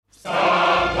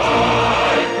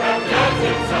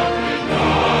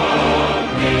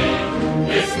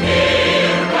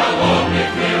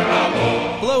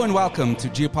welcome to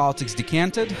Geopolitics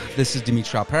Decanted. This is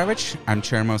Dmitri Alperovitch. I'm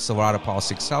chairman of Silverado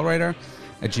Policy Accelerator,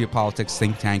 a geopolitics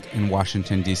think tank in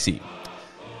Washington, D.C.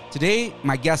 Today,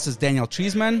 my guest is Daniel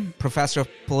Treisman, professor of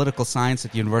political science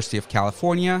at the University of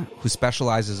California, who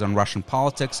specializes on Russian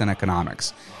politics and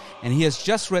economics. And he has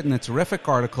just written a terrific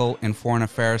article in Foreign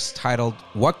Affairs titled,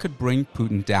 "What Could Bring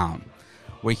Putin Down?",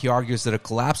 where he argues that a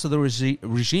collapse of the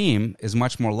regime is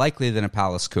much more likely than a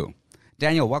palace coup.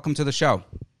 Daniel, welcome to the show.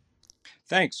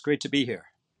 Thanks. Great to be here.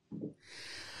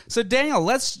 So, Daniel,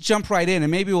 let's jump right in,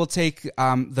 and maybe we'll take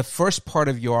the first part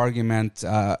of your argument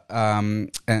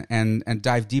and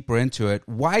dive deeper into it.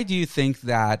 Why do you think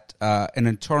that an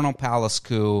internal palace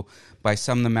coup by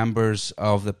some of the members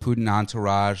of the Putin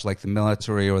entourage, like the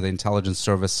military or the intelligence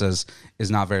services, is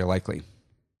not very likely?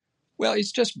 Well,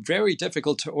 it's just very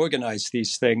difficult to organize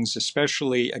these things,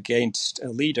 especially against a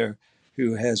leader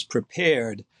who has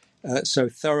prepared so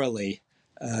thoroughly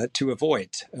to avoid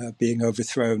being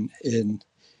overthrown in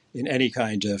any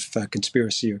kind of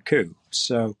conspiracy or coup.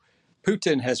 So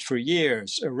Putin has for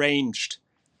years arranged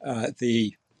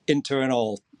the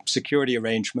internal security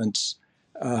arrangements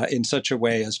in such a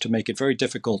way as to make it very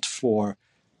difficult for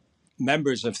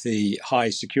members of the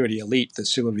high security elite, the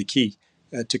Siloviki,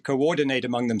 to coordinate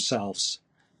among themselves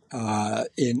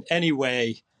in any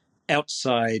way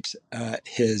outside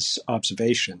his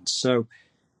observations. So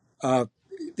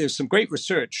there's some great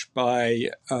research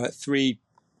by three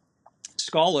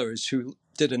scholars who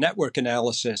did a network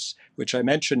analysis, which I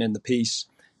mentioned in the piece,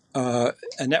 a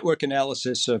network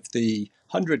analysis of the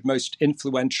 100 most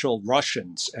influential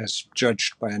Russians as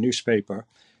judged by a newspaper,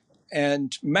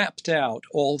 and mapped out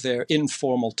all their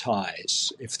informal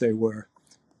ties, if they were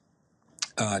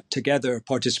together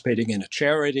participating in a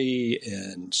charity,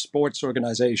 in sports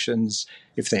organizations,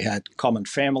 if they had common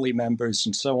family members,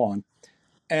 and so on.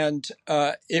 And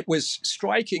it was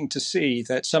striking to see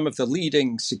that some of the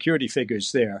leading security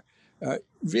figures there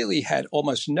really had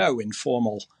almost no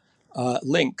informal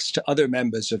links to other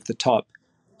members of the top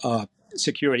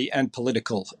security and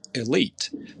political elite.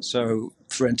 So,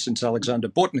 for instance, Alexander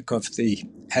Bortnikov, the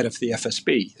head of the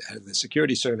FSB, head of the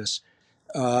security service,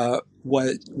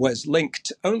 was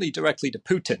linked only directly to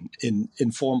Putin in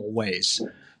informal ways.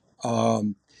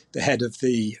 The head of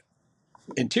the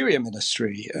Interior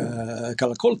Ministry,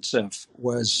 Kolokoltsev,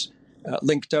 was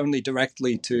linked only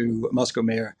directly to Moscow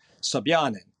Mayor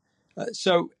Sobyanin.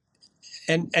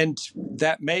 And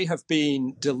that may have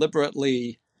been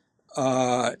deliberately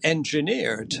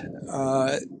engineered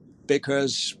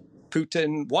because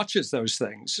Putin watches those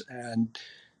things and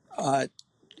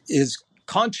is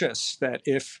conscious that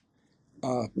if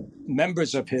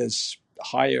members of his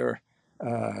higher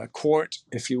court,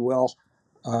 if you will,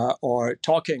 are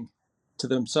talking to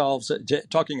themselves,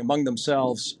 talking among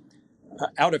themselves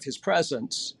out of his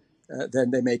presence,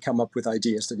 then they may come up with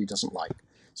ideas that he doesn't like.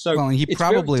 So, well, and he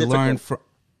probably learned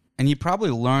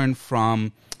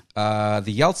from,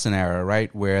 the Yeltsin era,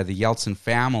 right, where the Yeltsin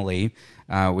family,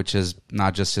 which is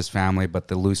not just his family, but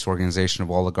the loose organization of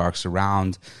oligarchs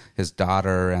around his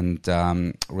daughter and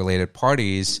related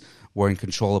parties, were in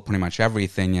control of pretty much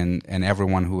everything, and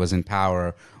everyone who was in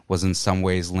power was in some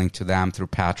ways linked to them through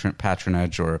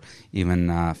patronage or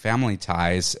even family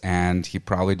ties, and he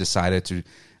probably decided to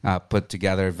put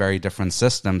together a very different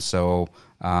system so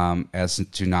as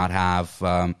to not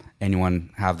have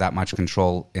anyone have that much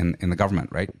control in the government,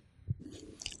 right?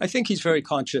 I think he's very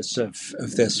conscious of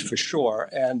this for sure,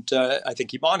 and I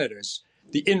think he monitors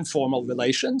the informal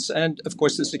relations, and of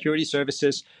course the security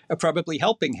services are probably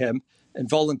helping him and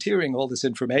volunteering all this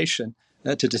information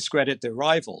to discredit their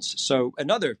rivals. So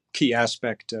another key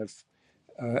aspect of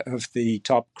the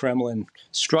top Kremlin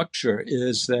structure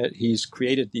is that he's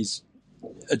created these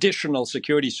additional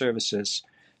security services.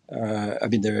 There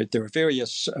are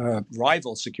various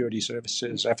rival security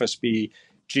services, FSB,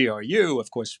 GRU,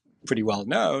 of course, pretty well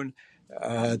known,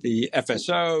 the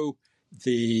FSO,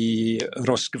 the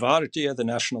Rosgvardia, the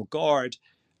National Guard.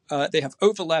 They have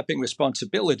overlapping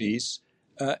responsibilities,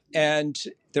 and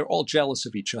they're all jealous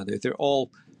of each other. They're all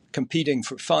competing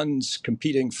for funds,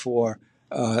 competing for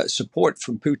support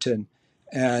from Putin,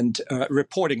 and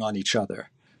reporting on each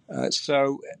other.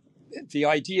 So the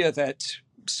idea that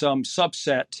some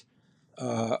subset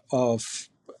of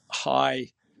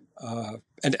high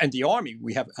and the army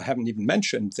I haven't even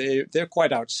mentioned, they're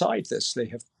quite outside this. They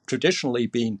have traditionally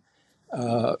been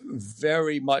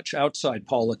very much outside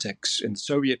politics in the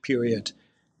Soviet period.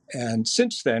 And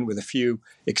since then, with a few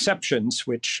exceptions,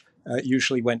 which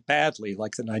usually went badly,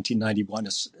 like the 1991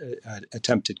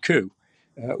 attempted coup,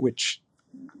 which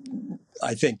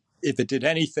I think, if it did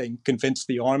anything, convinced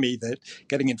the army that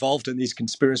getting involved in these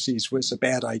conspiracies was a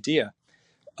bad idea.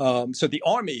 So the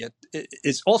army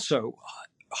is also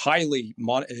closely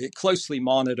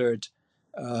monitored.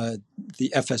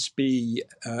 The FSB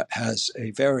has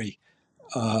a very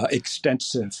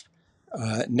extensive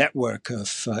network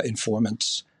of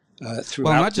informants Well,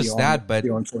 throughout not the just army, that, but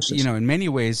the armed forces. in many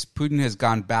ways, Putin has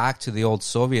gone back to the old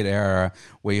Soviet era,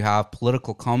 where you have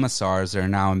political commissars that are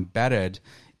now embedded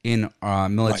in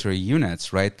military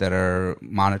units, right? That are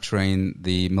monitoring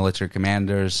the military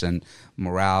commanders and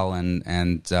morale and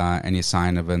any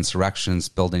sign of insurrections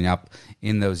building up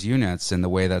in those units in the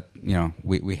way that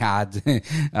we had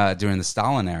during the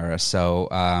Stalin era.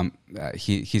 So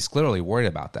he's clearly worried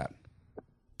about that.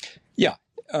 Yeah.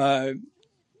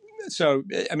 So,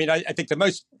 I mean, I think the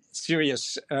most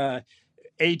serious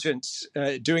agents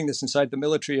doing this inside the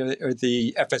military are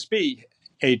the FSB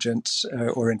agents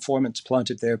or informants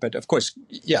planted there. But of course,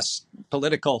 yes,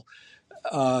 political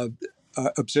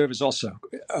observers also.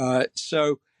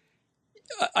 So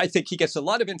I think he gets a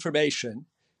lot of information.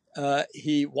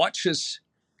 He watches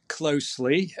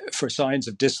closely for signs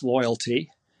of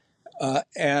disloyalty.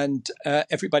 And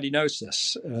everybody knows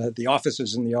this. The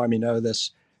officers in the army know this.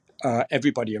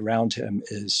 Everybody around him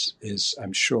is,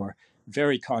 I'm sure,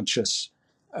 very conscious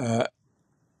that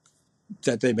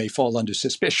they may fall under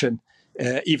suspicion,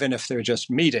 even if they're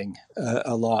just meeting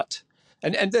a lot.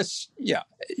 And this, yeah,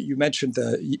 you mentioned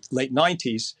the late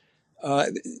 90s.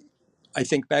 I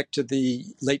think back to the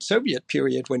late Soviet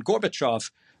period when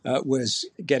Gorbachev was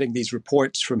getting these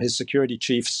reports from his security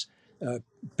chiefs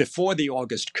before the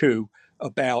August coup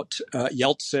about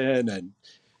Yeltsin and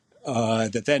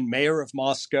the then mayor of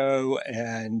Moscow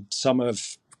and some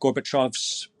of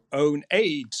Gorbachev's own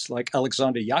aides, like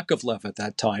Alexander Yakovlev at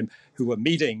that time, who were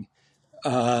meeting,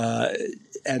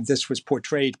 and this was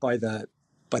portrayed by the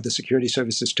security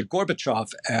services to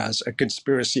Gorbachev as a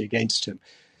conspiracy against him.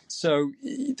 So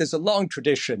there's a long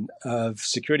tradition of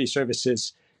security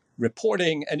services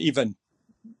reporting and even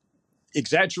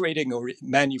exaggerating or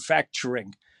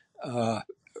manufacturing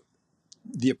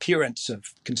the appearance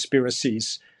of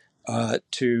conspiracies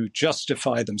to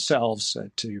justify themselves,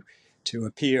 to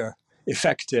appear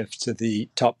effective to the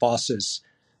top bosses.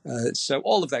 So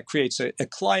all of that creates a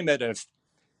climate of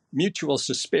mutual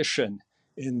suspicion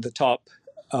in the top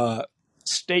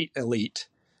state elite,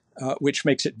 which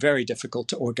makes it very difficult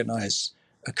to organize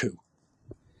a coup.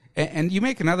 And you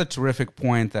make another terrific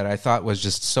point that I thought was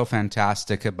just so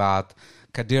fantastic about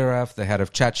Kadyrov, the head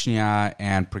of Chechnya,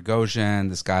 and Prigozhin,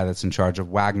 this guy that's in charge of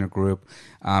Wagner Group.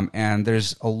 And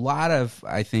there's a lot of,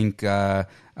 I think,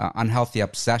 unhealthy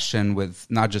obsession with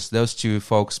not just those two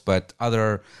folks, but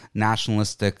other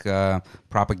nationalistic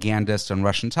propagandists on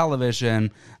Russian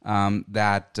television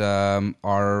that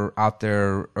are out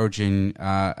there urging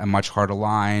a much harder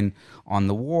line on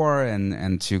the war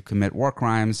and to commit war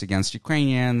crimes against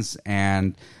Ukrainians.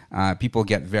 And people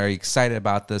get very excited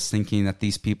about this, thinking that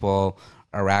these people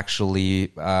are actually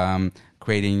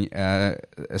creating a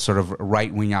sort of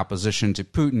right-wing opposition to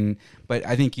Putin. But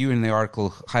I think you in the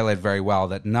article highlight very well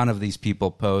that none of these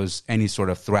people pose any sort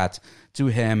of threat to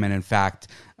him. And in fact,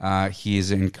 he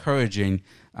is encouraging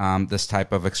this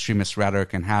type of extremist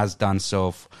rhetoric and has done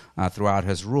so throughout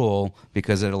his rule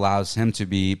because it allows him to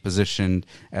be positioned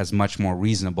as much more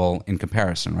reasonable in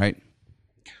comparison, right?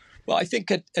 Well, I think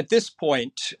at this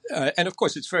point, and of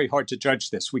course it's very hard to judge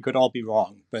this, we could all be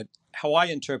wrong, but how I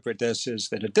interpret this is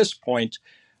that at this point,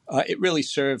 it really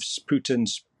serves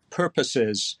Putin's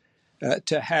purposes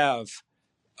to have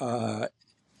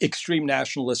extreme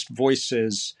nationalist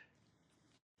voices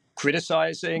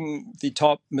criticizing the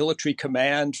top military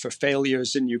command for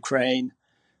failures in Ukraine,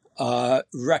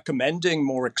 recommending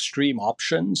more extreme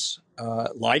options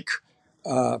like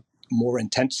more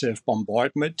intensive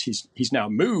bombardment. He's now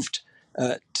moved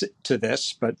to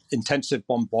this, but intensive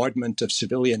bombardment of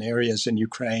civilian areas in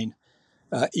Ukraine,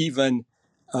 even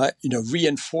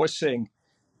reinforcing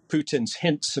Putin's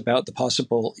hints about the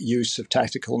possible use of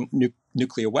tactical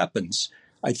nuclear weapons.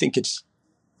 I think it's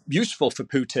useful for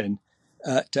Putin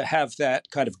to have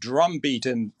that kind of drumbeat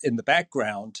in the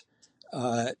background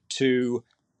to,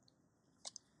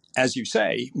 as you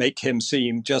say, make him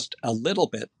seem just a little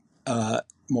bit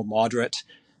more moderate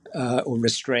or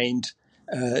restrained,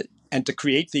 and to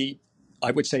create the,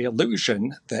 I would say,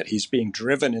 illusion that he's being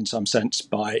driven in some sense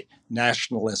by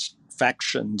nationalist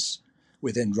factions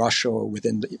within Russia or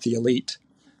within the elite.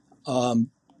 I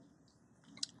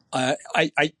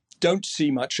don't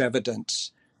see much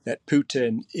evidence that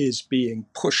Putin is being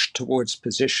pushed towards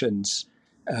positions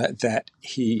that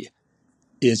he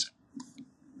is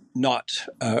not,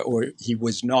 or he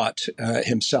was not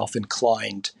himself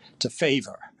inclined to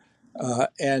favor.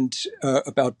 And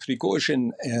about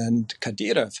Prigozhin and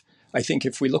Kadyrov, I think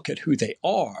if we look at who they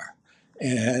are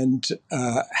and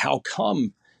how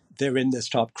come they're in this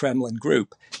top Kremlin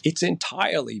group, it's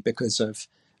entirely because of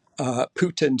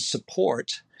Putin's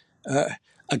support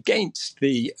against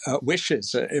the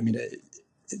wishes.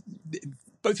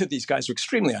 Both of these guys are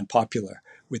extremely unpopular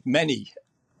with many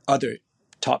other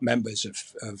top members of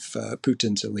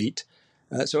Putin's elite.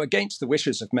 So against the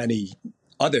wishes of many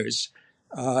others,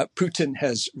 Putin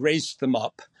has raised them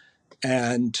up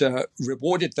and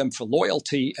rewarded them for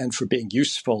loyalty and for being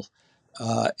useful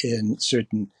in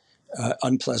certain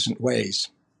unpleasant ways.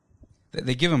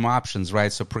 They give him options,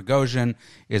 right? So Prigozhin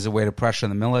is a way to pressure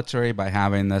the military by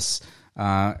having this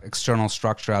external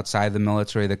structure outside the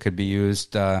military that could be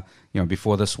used,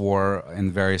 before this war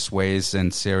in various ways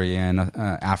in Syria and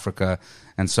Africa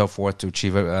and so forth to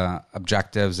achieve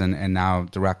objectives, and now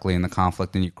directly in the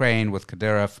conflict in Ukraine with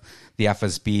Kadyrov. The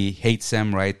FSB hates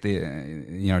him, right?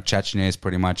 Chechnya is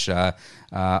pretty much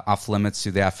off limits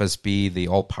to the FSB, the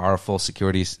all-powerful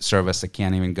security service that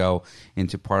can't even go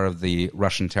into part of the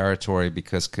Russian territory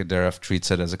because Kadyrov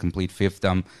treats it as a complete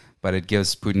fiefdom. But it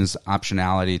gives Putin's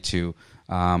optionality to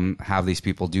have these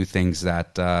people do things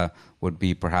that would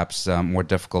be perhaps more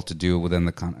difficult to do within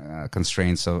the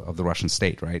constraints of the Russian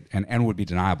state, right? And would be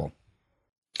deniable.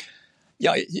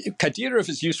 Yeah, Kadyrov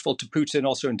is useful to Putin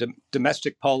also in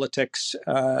domestic politics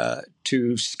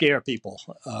to scare people.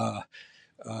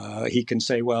 He can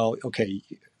say, well, okay,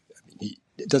 he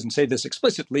doesn't say this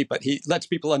explicitly, but he lets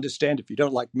people understand if you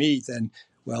don't like me, then,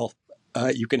 well,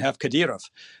 you can have Kadyrov.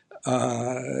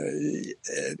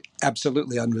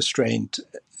 Absolutely unrestrained,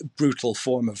 brutal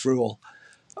form of rule.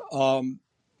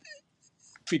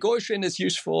 Prigozhin is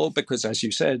useful because, as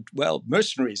you said, well,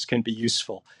 mercenaries can be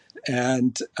useful.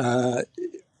 And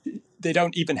they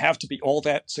don't even have to be all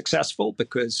that successful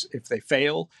because if they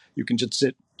fail, you can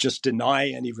just deny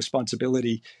any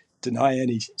responsibility, deny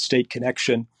any state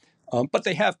connection. But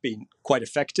they have been quite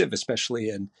effective, especially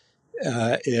in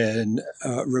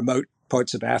remote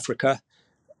parts of Africa.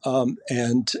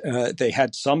 And they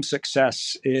had some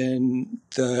success in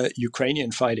the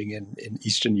Ukrainian fighting in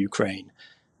eastern Ukraine.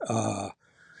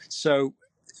 So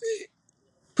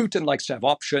Putin likes to have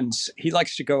options. He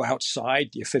likes to go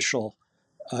outside the official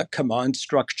command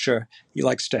structure. He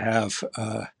likes to have,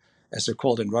 as they're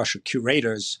called in Russia,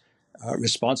 curators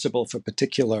responsible for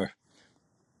particular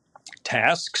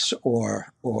tasks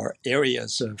or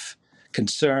areas of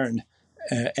concern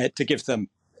to give them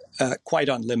quite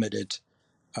unlimited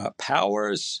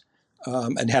powers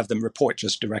and have them report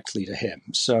just directly to him.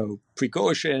 So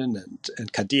Prigozhin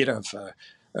and Kadyrov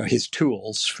are his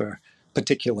tools for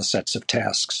particular sets of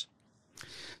tasks.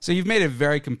 So you've made a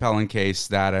very compelling case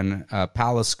that a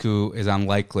palace coup is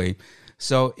unlikely.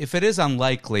 So if it is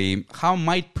unlikely, how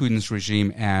might Putin's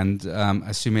regime end,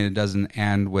 assuming it doesn't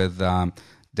end with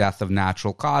death of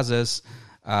natural causes?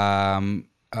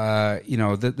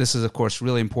 This is, of course,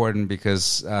 really important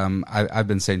because I've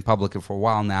been saying publicly for a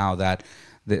while now that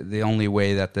the only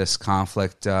way that this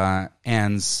conflict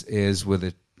ends is with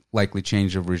a likely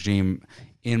change of regime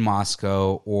in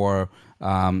Moscow or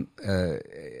a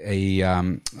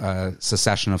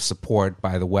cessation of support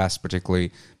by the West,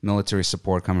 particularly military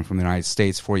support coming from the United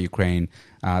States for Ukraine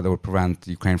that would prevent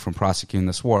Ukraine from prosecuting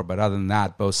this war. But other than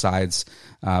that, both sides,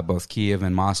 both Kyiv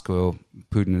and Moscow,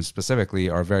 Putin specifically,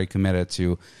 are very committed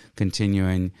to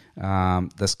continuing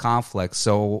this conflict.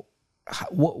 So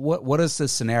what is the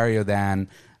scenario then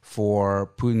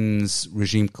for Putin's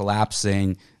regime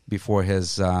collapsing before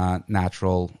his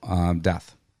natural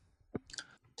death?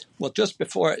 Well, just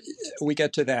before we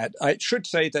get to that, I should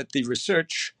say that the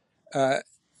research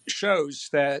shows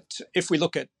that if we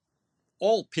look at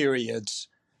all periods,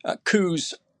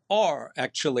 coups are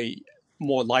actually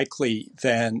more likely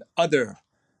than other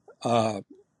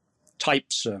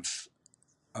types of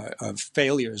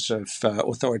failures of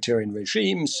authoritarian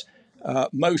regimes.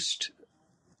 Most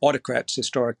autocrats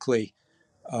historically,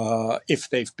 if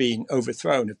they've been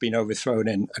overthrown, have been overthrown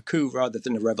in a coup rather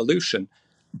than a revolution.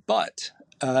 But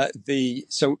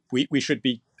so we should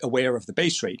be aware of the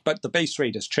base rate, but the base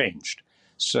rate has changed.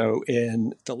 So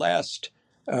in the last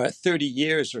 30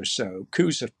 years or so,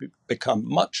 coups have become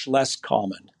much less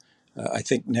common. I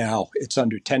think now it's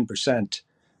under 10%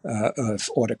 of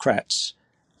autocrats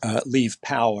leave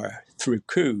power through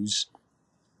coups.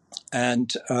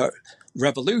 And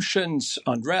revolutions,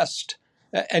 unrest,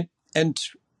 and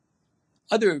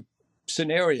other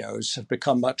scenarios have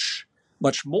become much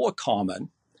more common.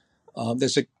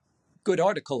 There's a good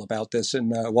article about this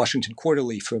in Washington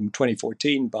Quarterly from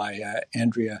 2014 by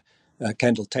Andrea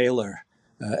Kendall Taylor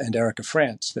and Erica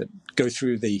France that go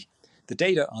through the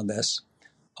data on this.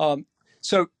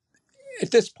 So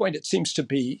at this point, it seems to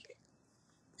be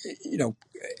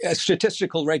a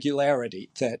statistical regularity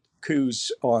that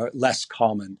coups are less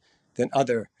common than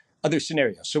other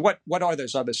scenarios. So what are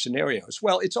those other scenarios?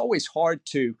 Well, it's always hard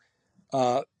to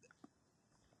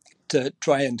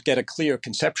try and get a clear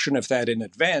conception of that in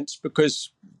advance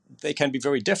because they can be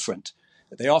very different.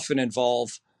 They often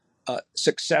involve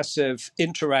successive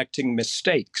interacting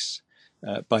mistakes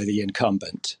by the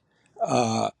incumbent.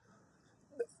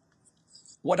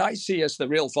 What I see as the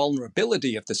real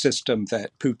vulnerability of the system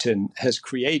that Putin has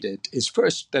created is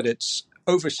first that it's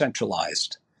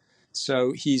over-centralized.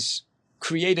 So he's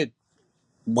created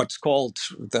what's called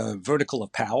the vertical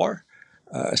of power,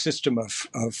 a system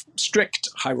of strict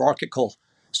hierarchical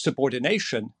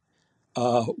subordination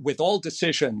with all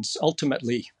decisions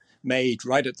ultimately made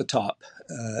right at the top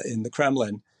in the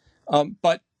Kremlin.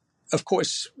 But of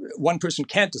course, one person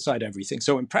can't decide everything.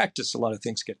 So in practice, a lot of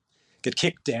things get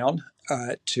kicked down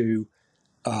to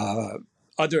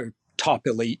other top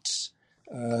elites,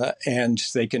 and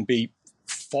they can be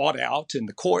fought out in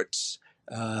the courts,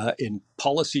 in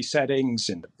policy settings,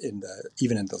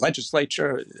 even in the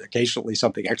legislature. Occasionally,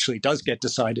 something actually does get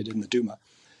decided in the Duma,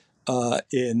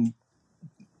 in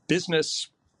business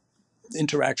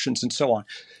interactions, and so on.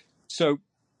 So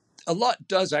a lot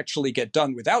does actually get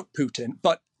done without Putin,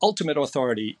 but ultimate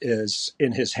authority is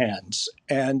in his hands.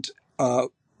 And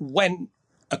when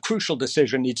a crucial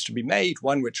decision needs to be made,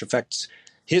 one which affects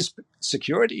his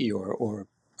security or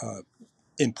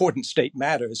important state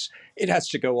matters, it has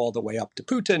to go all the way up to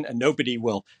Putin, and nobody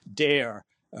will dare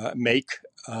make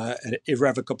an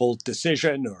irrevocable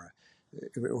decision or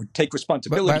take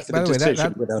responsibility for the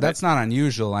decision. That's not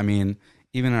unusual. I mean,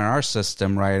 even in our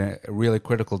system, right, a really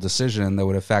critical decision that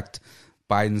would affect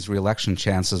Biden's reelection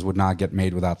chances would not get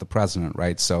made without the president,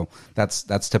 right? So that's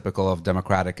typical of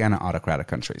democratic and autocratic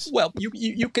countries. Well,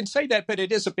 you can say that, but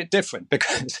it is a bit different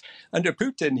because under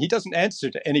Putin, he doesn't answer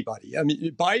to anybody. I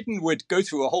mean, Biden would go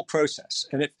through a whole process.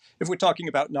 And if we're talking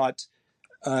about not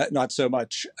so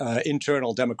much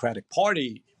internal Democratic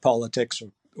Party politics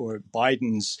or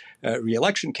Biden's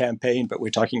reelection campaign, but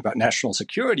we're talking about national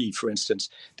security, for instance,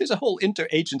 there's a whole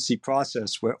interagency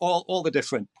process where all the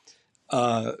different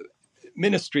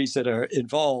ministries that are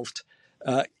involved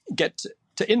get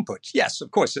to input. Yes,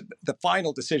 of course, the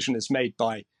final decision is made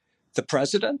by the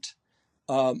president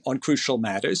on crucial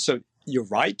matters. So you're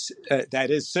right,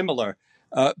 that is similar,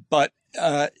 but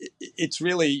it's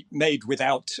really made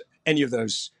without any of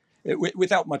those,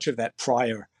 without much of that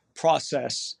prior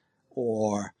process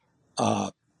or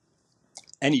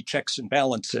any checks and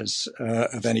balances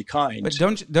of any kind. But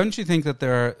don't you think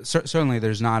that certainly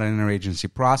there's not an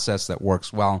interagency process that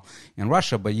works well in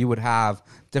Russia, but you would have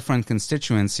different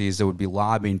constituencies that would be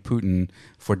lobbying Putin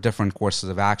for different courses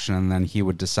of action, and then he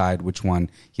would decide which one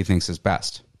he thinks is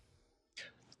best?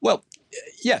 Well,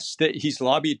 yes, he's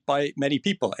lobbied by many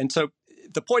people. And so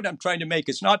the point I'm trying to make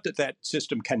is not that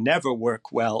system can never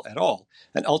work well at all.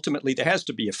 And ultimately, there has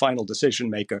to be a final decision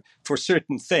maker for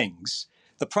certain things.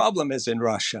 The problem is in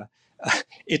Russia,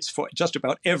 it's for just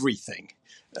about everything.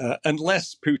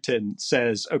 Unless Putin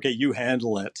says, okay, you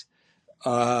handle it,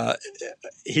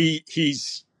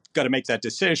 he's got to make that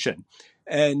decision.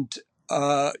 And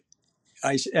I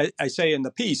say in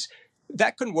the piece,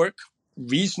 that can work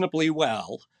reasonably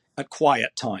well at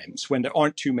quiet times when there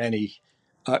aren't too many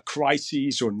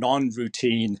crises or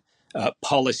non-routine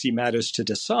policy matters to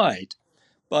decide.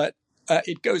 But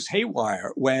it goes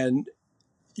haywire when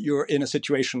you're in a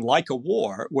situation like a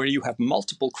war where you have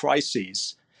multiple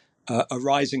crises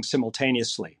arising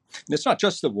simultaneously. And it's not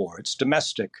just the war, it's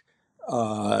domestic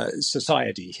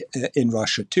society in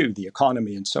Russia too, the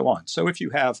economy and so on. So if you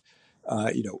have,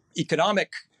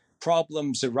 economic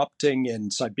problems erupting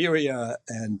in Siberia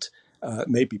and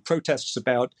maybe protests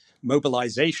about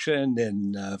mobilization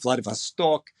in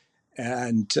Vladivostok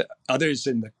and others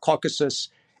in the Caucasus,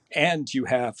 and you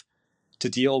have to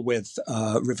deal with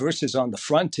reverses on the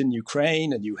front in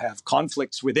Ukraine, and you have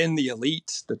conflicts within the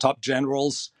elite, the top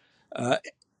generals.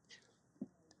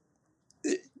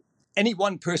 Any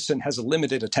one person has a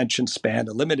limited attention span,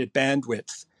 a limited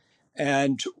bandwidth,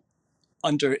 and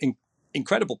under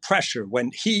incredible pressure,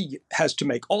 when he has to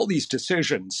make all these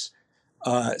decisions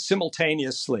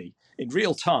simultaneously, in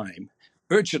real time,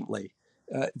 urgently,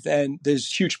 then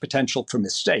there's huge potential for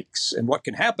mistakes. And what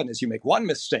can happen is you make one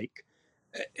mistake,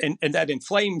 and that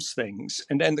inflames things,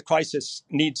 and then the crisis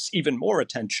needs even more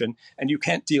attention, and you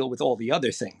can't deal with all the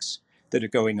other things that are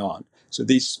going on. So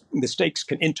these mistakes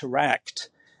can interact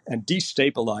and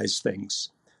destabilize things.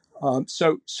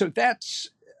 So that's,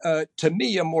 to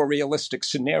me, a more realistic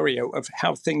scenario of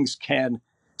how things can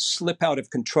slip out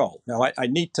of control. Now, I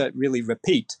need to really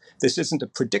repeat, this isn't a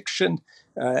prediction.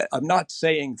 I'm not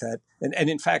saying that, and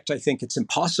in fact, I think it's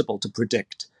impossible to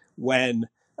predict when,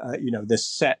 this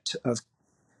set of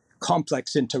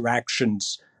complex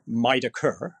interactions might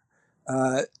occur.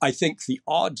 I think the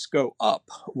odds go up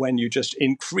when you just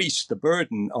increase the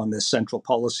burden on this central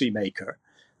policymaker.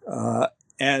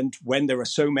 And when there are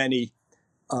so many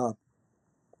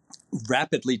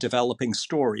rapidly developing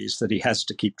stories that he has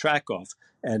to keep track of.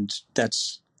 And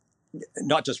that's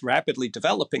not just rapidly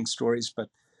developing stories, but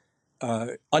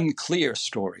unclear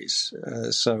stories.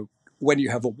 So when you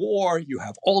have a war, you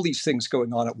have all these things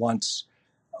going on at once.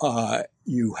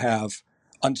 You have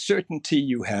uncertainty,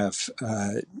 you have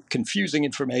confusing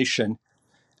information,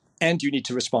 and you need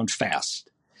to respond fast.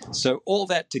 So all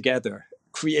that together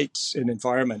creates an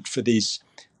environment for these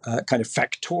kind of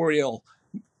factorial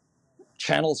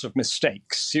channels of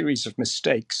mistakes, series of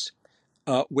mistakes,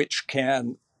 which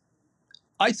can,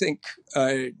 I think,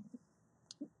 first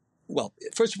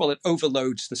of all, it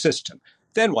overloads the system.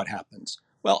 Then what happens?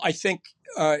 Well, I think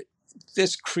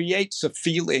this creates a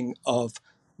feeling of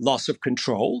loss of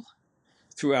control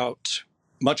throughout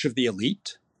much of the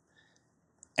elite,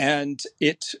 and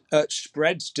it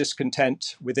spreads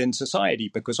discontent within society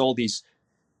because all these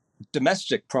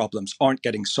domestic problems aren't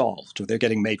getting solved, or they're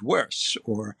getting made worse,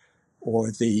 or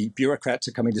the bureaucrats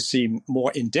are coming to seem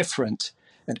more indifferent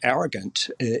and arrogant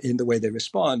in the way they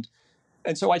respond.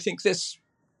 And so I think this,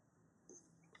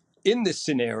 in this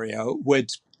scenario,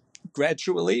 would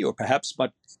gradually, or perhaps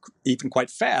but even quite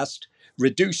fast,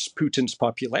 reduce Putin's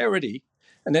popularity.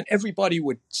 And then everybody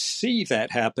would see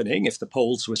that happening if the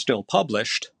polls were still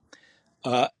published,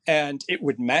 and it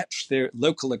would match their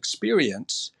local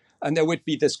experience. And there would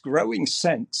be this growing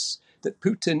sense that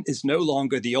Putin is no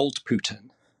longer the old Putin.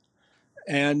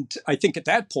 And I think at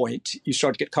that point, you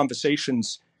start to get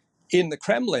conversations in the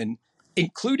Kremlin,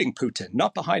 including Putin,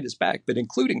 not behind his back, but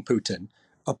including Putin,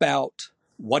 about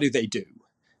what do they do?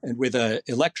 And with an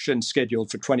election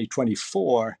scheduled for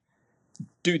 2024,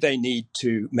 do they need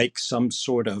to make some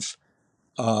sort of,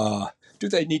 do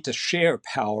they need to share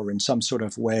power in some sort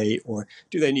of way, or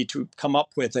do they need to come up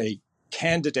with a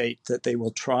candidate that they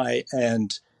will try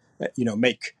and,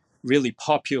 make really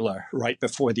popular right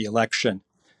before the election?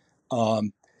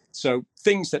 So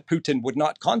things that Putin would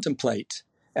not contemplate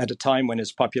at a time when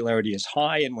his popularity is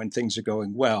high and when things are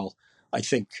going well, I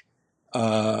think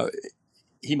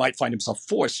he might find himself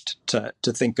forced to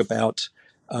think about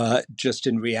just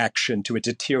in reaction to a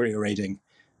deteriorating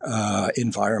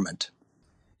environment.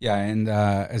 Yeah, and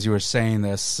as you were saying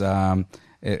this,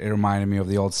 it reminded me of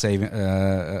the old saying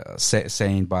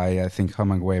by, I think,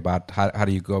 Hemingway about how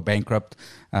do you go bankrupt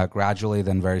gradually,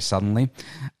 then very suddenly.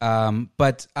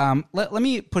 But let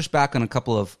me push back on a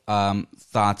couple of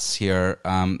thoughts here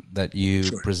that you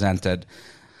presented.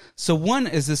 So one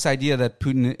is this idea that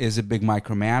Putin is a big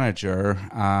micromanager.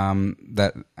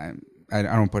 That I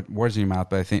don't put words in your mouth,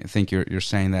 but I think you're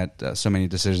saying that so many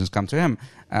decisions come to him.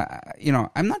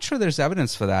 I'm not sure there's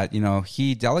evidence for that.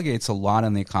 He delegates a lot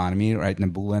in the economy, right?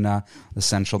 Nabulina, the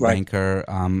central banker,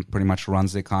 pretty much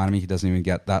runs the economy. He doesn't even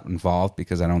get that involved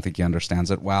because I don't think he understands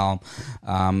it well.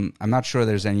 I'm not sure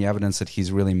there's any evidence that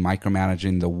he's really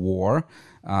micromanaging the war.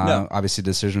 No. Obviously, the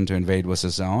decision to invade was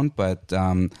his own, but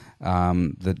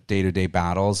the day-to-day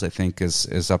battles, I think,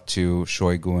 is up to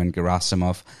Shoigu and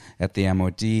Gerasimov at the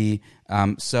MOD.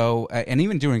 And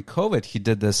even during COVID, he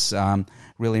did this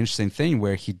really interesting thing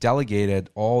where he delegated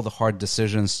all the hard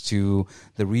decisions to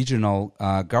the regional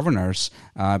governors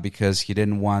because he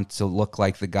didn't want to look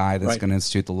like the guy that's going to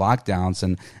institute the lockdowns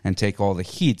and take all the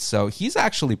heat. So he's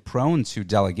actually prone to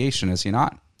delegation, is he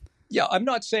not? Yeah, I'm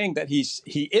not saying that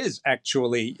he is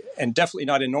actually, and definitely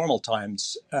not in normal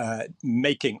times,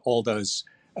 making all those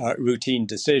routine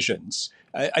decisions.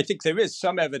 I think there is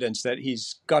some evidence that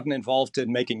he's gotten involved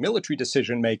in making military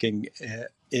decision-making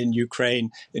in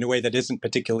Ukraine in a way that isn't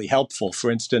particularly helpful.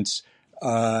 For instance,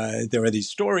 there are these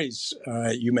stories,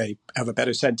 you may have a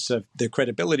better sense of their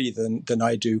credibility than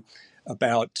I do,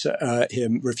 about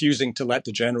him refusing to let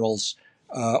the generals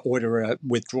order a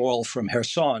withdrawal from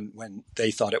Kherson when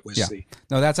they thought it was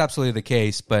No, that's absolutely the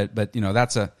case, but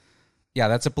that's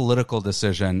a political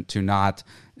decision to not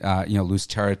lose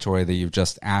territory that you've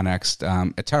just annexed.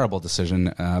 A terrible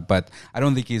decision, but I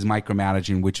don't think he's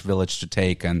micromanaging which village to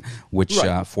take and which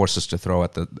forces to throw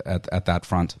at that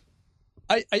front.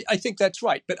 I think that's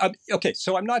right, but okay.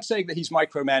 So I'm not saying that he's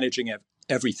micromanaging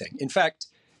everything. In fact,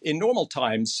 in normal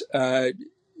times,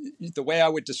 the way I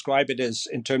would describe it is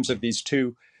in terms of these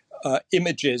two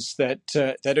images that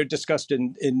are discussed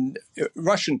in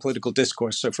Russian political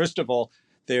discourse. So first of all,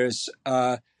 there's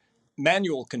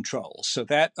manual control. So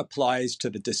that applies to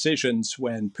the decisions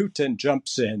when Putin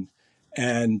jumps in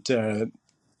and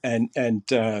and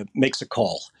makes a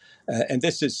call. And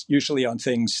this is usually on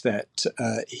things that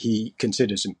he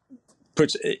considers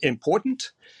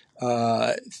important,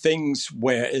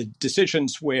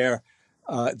 decisions where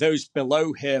those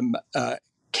below him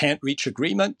can't reach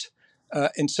agreement,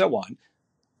 and so on.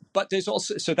 But there's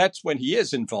also, so that's when he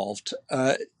is involved.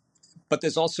 But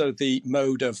there's also the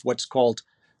mode of what's called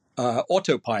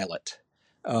autopilot,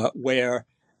 where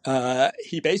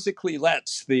he basically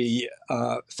lets the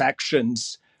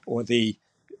factions or the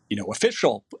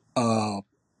official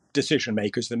decision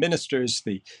makers, the ministers,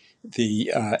 the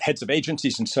heads of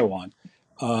agencies, and so on,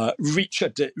 reach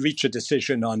a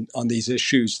decision on these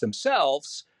issues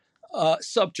themselves,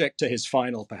 subject to his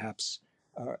final, perhaps,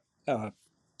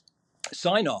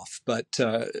 sign off, but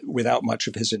without much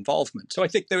of his involvement. So I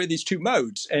think there are these two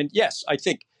modes. And yes, I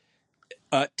think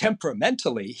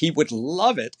temperamentally, he would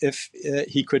love it if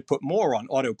he could put more on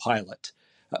autopilot.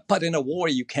 But in a war,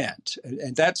 you can't.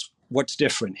 And that's what's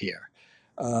different here.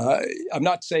 I'm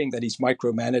not saying that he's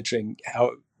micromanaging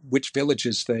which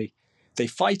villages they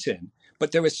fight in,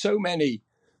 but there are so many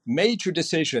major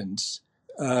decisions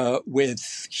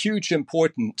with huge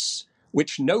importance,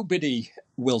 which nobody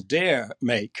will dare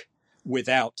make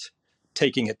without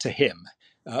taking it to him.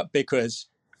 Because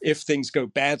if things go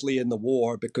badly in the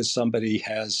war because somebody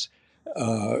has,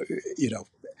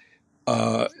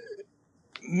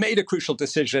 made a crucial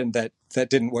decision that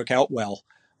didn't work out well,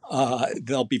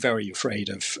 they'll be very afraid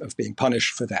of being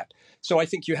punished for that. So I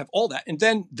think you have all that. And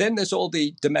then there's all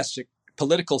the domestic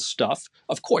political stuff.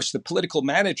 Of course, the political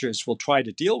managers will try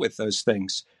to deal with those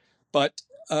things. But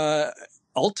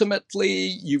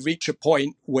ultimately, you reach a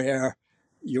point where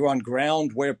you're on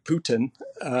ground where Putin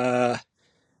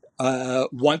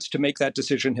wants to make that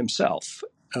decision himself.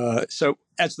 So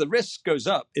as the risk goes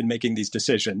up in making these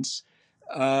decisions,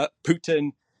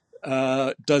 Putin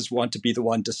does want to be the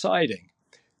one deciding.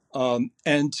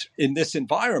 And in this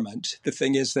environment, the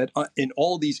thing is that in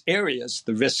all these areas,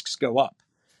 the risks go up.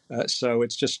 So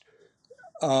it's just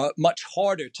much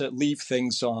harder to leave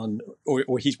things on,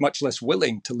 or he's much less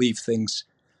willing to leave things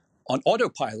on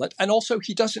autopilot. And also,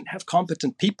 he doesn't have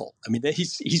competent people. I mean,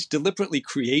 he's deliberately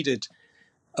created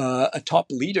a top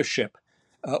leadership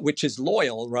which is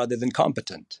loyal rather than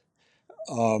competent.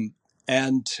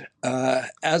 And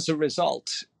as a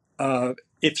result,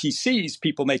 if he sees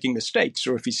people making mistakes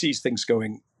or if he sees things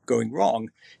going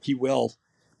wrong, he will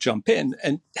jump in,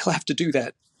 and he'll have to do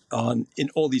that in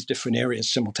all these different areas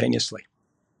simultaneously.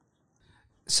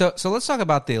 So let's talk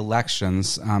about the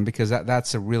elections, because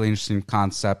that's a really interesting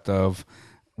concept of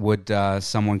would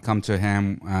someone come to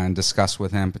him and discuss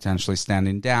with him potentially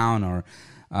standing down or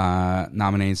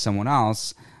nominating someone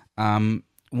else.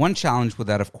 One challenge with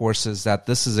that, of course, is that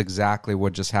this is exactly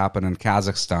what just happened in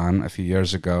Kazakhstan a few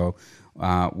years ago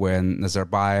when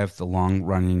Nazarbayev, the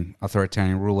long-running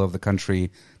authoritarian ruler of the country,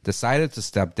 decided to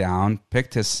step down,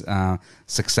 picked his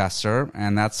successor,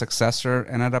 and that successor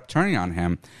ended up turning on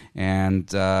him.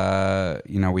 And,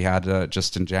 we had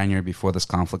just in January before this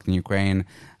conflict in Ukraine,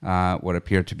 what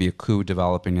appeared to be a coup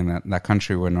developing in that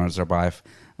country where Nazarbayev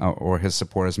or his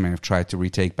supporters may have tried to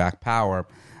retake back power.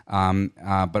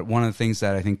 But one of the things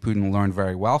that I think Putin learned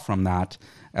very well from that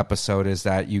episode is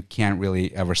that you can't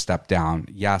really ever step down.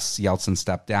 Yes, Yeltsin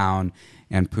stepped down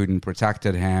and Putin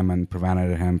protected him and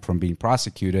prevented him from being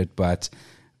prosecuted, but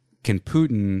can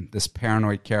Putin, this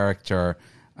paranoid character,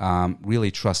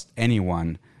 really trust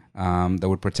anyone that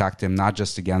would protect him, not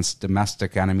just against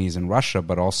domestic enemies in Russia,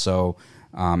 but also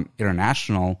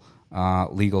international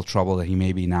legal trouble that he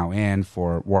may be now in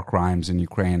for war crimes in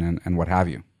Ukraine and what have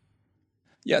you?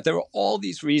 Yeah, there are all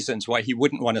these reasons why he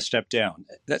wouldn't want to step down.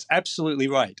 That's absolutely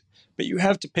right. But you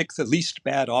have to pick the least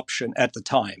bad option at the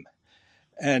time.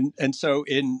 And so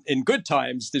in good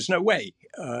times, there's no way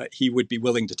he would be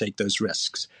willing to take those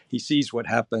risks. He sees what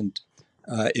happened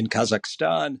in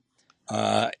Kazakhstan.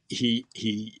 He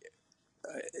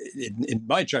in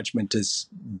my judgment, is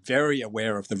very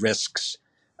aware of the risks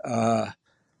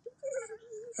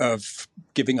of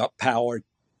giving up power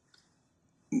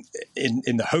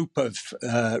in the hope of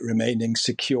remaining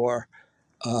secure.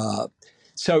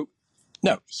 So,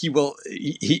 no,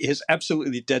 he is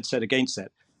absolutely dead set against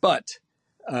that. But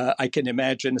I can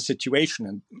imagine a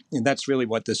situation, and that's really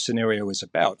what this scenario is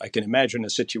about. I can imagine a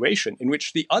situation in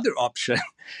which the other option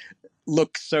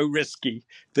looks so risky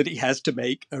that he has to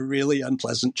make a really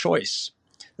unpleasant choice.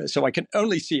 So I can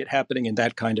only see it happening in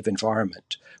that kind of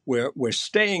environment where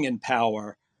staying in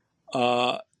power,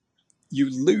 you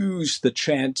lose the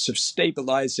chance of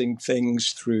stabilizing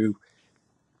things through,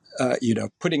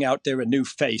 putting out there a new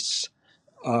face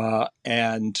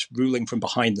and ruling from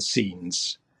behind the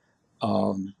scenes.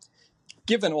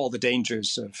 given all the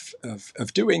dangers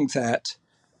of doing that,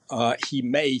 he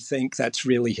may think that's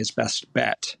really his best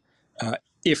bet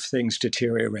if things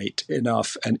deteriorate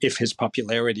enough and if his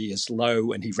popularity is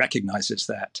low and he recognizes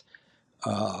that.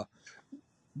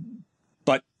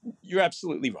 But you're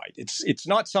absolutely right. It's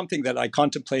not something that I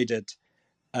contemplated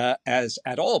as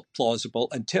at all plausible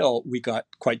until we got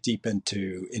quite deep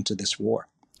into this war.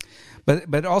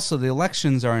 But also the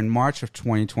elections are in March of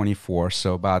 2024,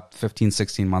 so about 15,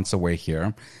 16 months away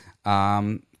here.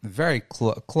 Very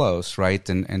close, right,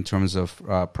 in terms of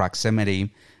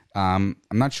proximity. I'm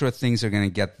not sure things are going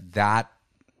to get that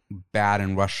bad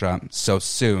in Russia so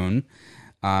soon.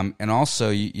 And also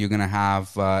you're going to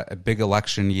have a big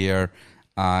election year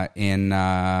in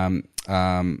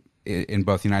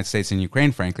both the United States and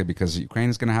Ukraine, frankly, because Ukraine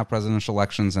is going to have presidential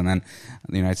elections, and then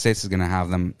the United States is going to have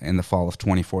them in the fall of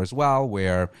 24 as well,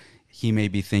 where he may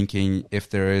be thinking if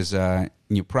there is a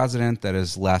new president that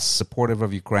is less supportive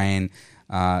of Ukraine,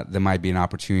 there might be an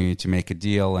opportunity to make a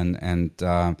deal and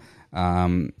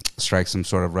strike some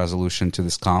sort of resolution to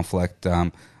this conflict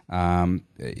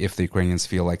if the Ukrainians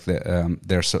feel like their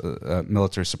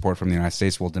military support from the United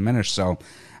States will diminish. So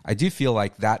I do feel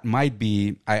like that might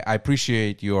be, I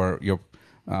appreciate your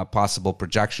possible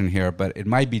projection here, but it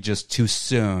might be just too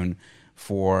soon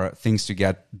for things to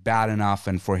get bad enough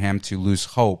and for him to lose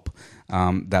hope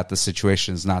that the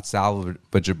situation is not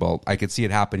salvageable. I could see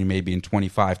it happening maybe in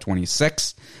 25,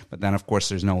 26, but then, of course,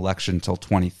 there's no election until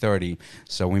 2030.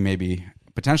 So we may be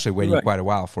potentially waiting quite a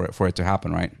while for it to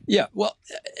happen, right? Yeah, well,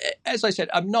 as I said,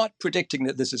 I'm not predicting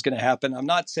that this is going to happen. I'm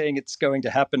not saying it's going to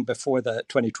happen before the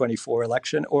 2024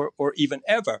 election or even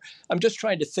ever. I'm just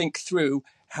trying to think through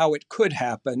how it could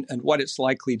happen and what it's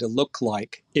likely to look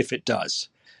like if it does.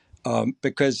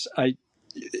 Because I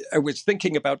was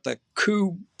thinking about the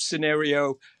coup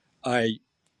scenario. I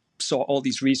saw all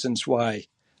these reasons why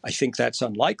I think that's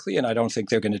unlikely, and I don't think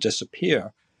they're going to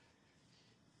disappear.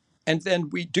 And then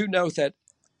we do know that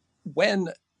when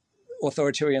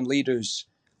authoritarian leaders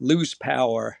lose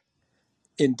power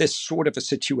in this sort of a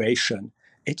situation,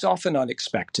 it's often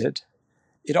unexpected.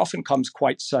 It often comes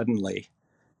quite suddenly.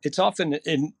 It's often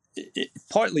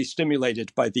partly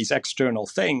stimulated by these external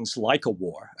things like a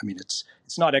war. I mean, it's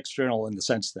not external in the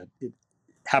sense that it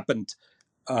happened.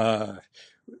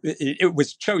 It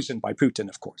was chosen by Putin,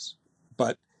 of course,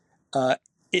 but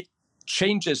it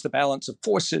changes the balance of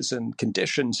forces and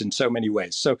conditions in so many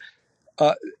ways. So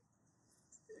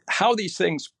how these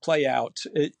things play out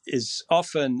is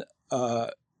often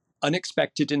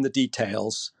unexpected in the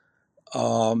details,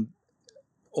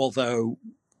 although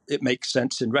it makes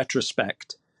sense in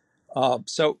retrospect.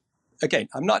 So again,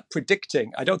 I'm not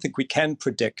predicting. I don't think we can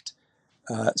predict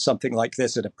something like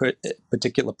this at a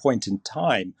particular point in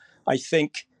time. I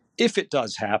think if it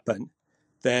does happen,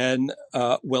 then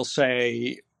we'll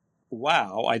say,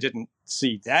 wow, I didn't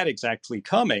see that exactly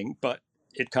coming, but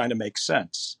it kind of makes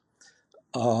sense.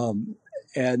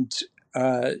 And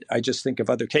I just think of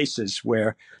other cases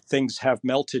where things have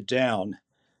melted down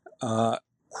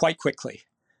quite quickly.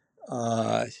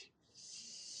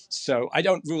 So I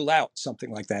don't rule out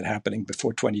something like that happening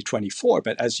before 2024.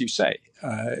 But as you say,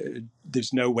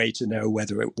 there's no way to know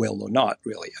whether it will or not,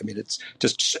 really. I mean, it's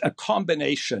just a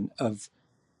combination of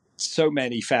so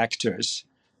many factors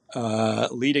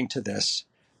leading to this.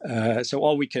 So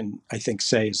all we can, I think,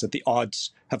 say is that the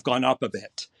odds have gone up a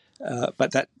bit.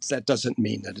 But that doesn't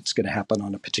mean that it's going to happen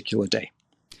on a particular day.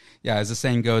 Yeah, as the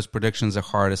saying goes, predictions are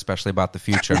hard, especially about the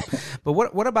future. But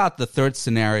what about the third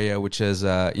scenario, which is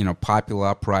popular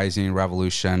uprising,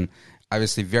 revolution?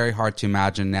 Obviously, very hard to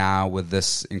imagine now with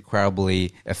this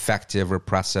incredibly effective,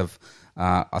 repressive,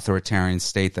 authoritarian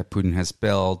state that Putin has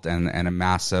built, and a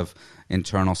massive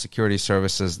internal security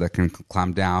services that can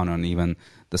clamp down on even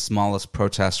the smallest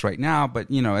protests right now. But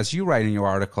as you write in your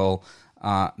article,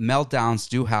 meltdowns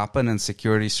do happen, and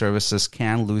security services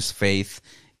can lose faith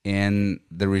in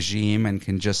the regime and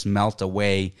can just melt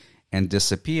away and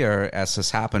disappear, as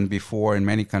has happened before in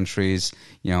many countries.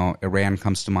 Iran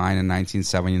comes to mind in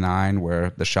 1979, where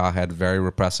the Shah had very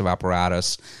repressive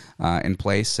apparatus in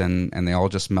place, and they all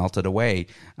just melted away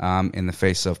in the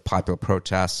face of popular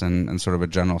protests and sort of a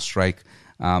general strike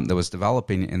that was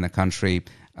developing in the country.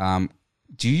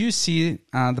 Do you see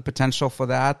the potential for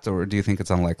that, or do you think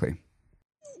it's unlikely?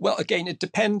 Well, again, it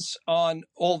depends on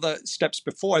all the steps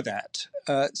before that.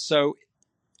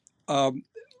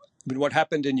 What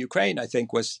happened in Ukraine, I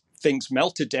think, was things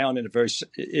melted down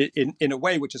in a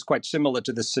way which is quite similar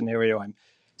to this scenario I'm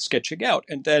sketching out.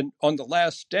 And then on the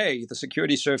last day, the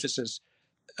security services,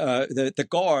 the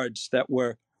guards that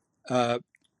were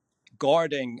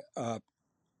guarding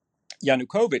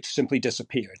Yanukovych simply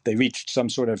disappeared. They reached some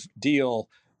sort of deal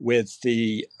with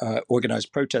the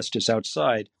organized protesters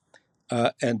outside,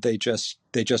 and they just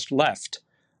left.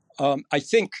 I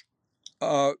think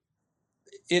for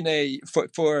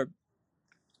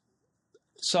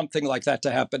something like that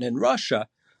to happen in Russia,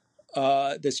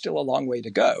 there's still a long way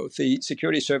to go. The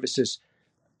security services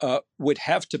would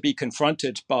have to be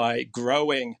confronted by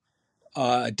growing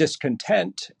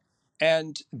discontent,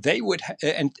 and they would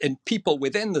and people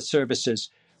within the services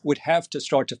would have to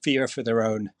start to fear for their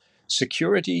own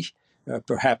security,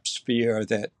 perhaps fear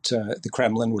that the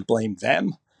Kremlin would blame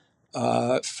them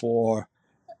for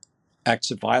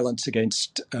acts of violence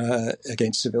against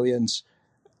civilians,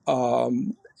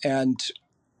 and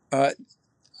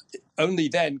only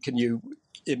then can you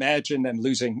imagine them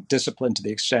losing discipline to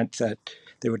the extent that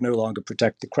they would no longer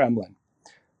protect the Kremlin.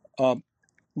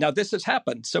 Now, this has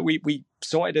happened. So we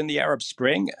saw it in the Arab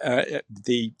Spring.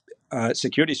 The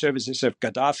security services of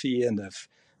Gaddafi and of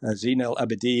Zine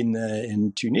al-Abidine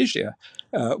in Tunisia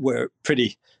were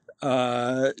pretty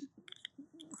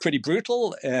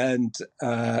brutal, and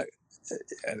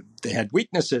they had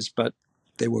weaknesses, but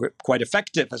they were quite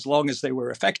effective as long as they were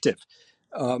effective.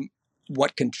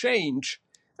 What can change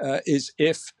is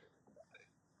if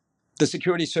the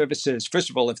security services, first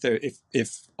of all,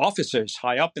 if officers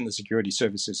high up in the security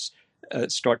services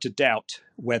start to doubt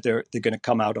whether they're going to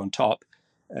come out on top,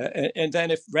 and then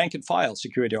if rank and file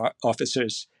security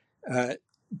officers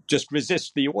just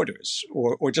resist the orders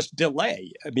or just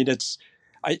delay. I mean,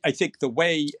 I think the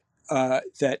way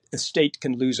that a state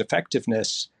can lose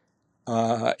effectiveness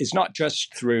is not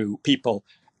just through people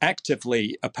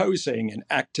actively opposing and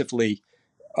actively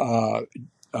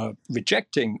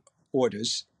rejecting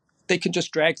orders. They can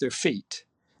just drag their feet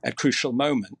at crucial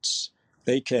moments.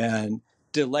 They can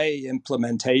delay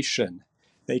implementation.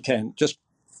 They can just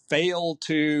fail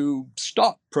to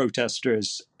stop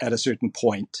protesters at a certain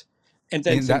point. And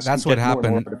then that's what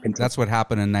happened. That's what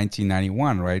happened in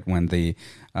 1991, right? When the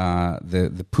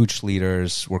putsch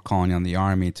leaders were calling on the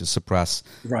army to suppress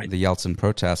the Yeltsin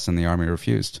protests, and the army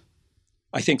refused.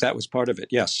 I think that was part of it,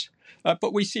 yes.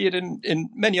 But we see it in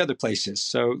many other places.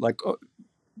 So, like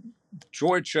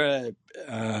Georgia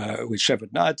with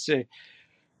Shevardnadze,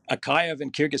 Akayev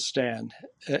in Kyrgyzstan.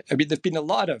 I mean, there've been a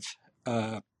lot of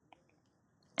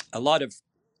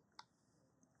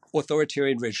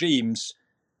authoritarian regimes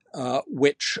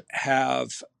which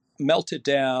have melted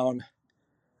down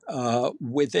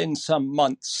within some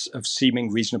months of seeming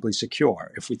reasonably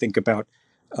secure. If we think about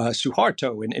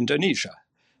Suharto in Indonesia,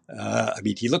 I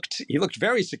mean, he looked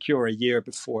very secure a year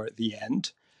before the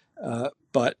end,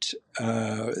 but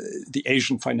the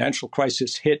Asian financial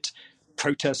crisis hit,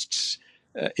 protests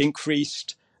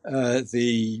increased,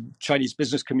 the Chinese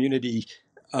business community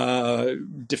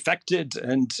defected,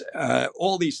 and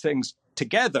all these things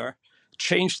together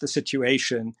changed the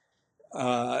situation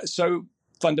so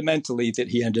fundamentally that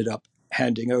he ended up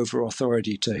handing over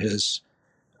authority to his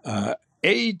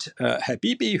aide,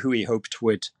 Habibi, who he hoped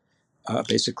would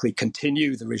basically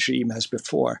continue the regime as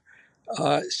before.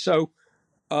 So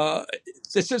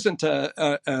this isn't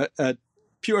a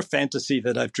pure fantasy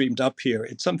that I've dreamed up here.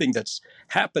 It's something that's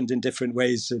happened in different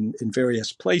ways in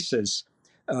various places.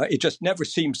 It just never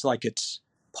seems like it's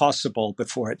possible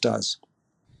before it does.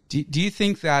 Do you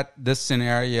think that this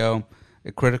scenario,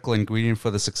 a critical ingredient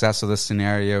for the success of this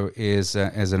scenario, is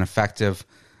an effective,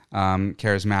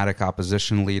 charismatic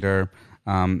opposition leader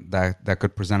that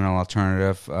could present an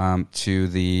alternative to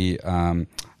the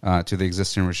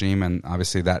existing regime? And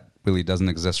obviously, that really doesn't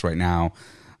exist right now,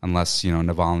 unless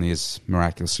Navalny is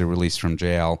miraculously released from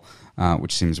jail,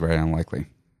 which seems very unlikely.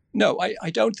 No, I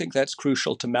don't think that's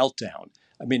crucial to meltdown.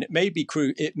 I mean, it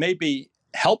may be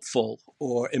helpful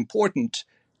or important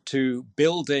to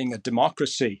building a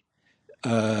democracy,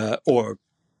 or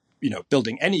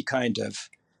building any kind of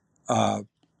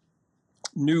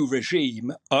new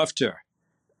regime after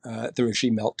the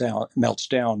regime melts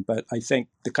down. But I think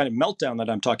the kind of meltdown that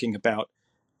I'm talking about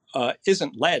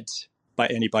isn't led by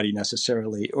anybody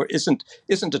necessarily, or isn't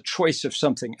a choice of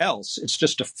something else. It's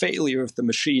just a failure of the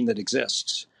machine that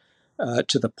exists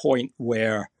to the point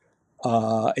where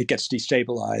it gets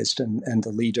destabilized and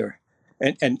the leader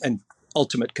and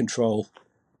ultimate control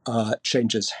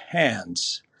changes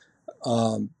hands.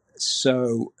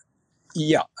 So,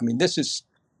 yeah, I mean, this is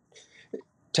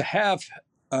to have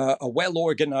a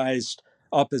well-organized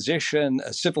opposition,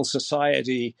 a civil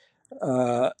society,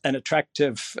 an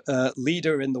attractive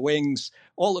leader in the wings.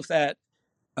 All of that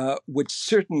would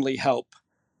certainly help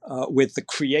with the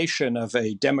creation of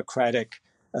a democratic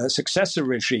successor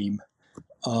regime.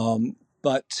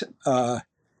 But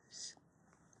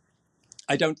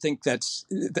I don't think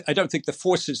the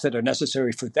forces that are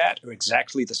necessary for that are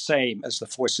exactly the same as the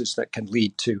forces that can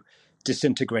lead to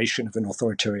disintegration of an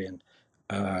authoritarian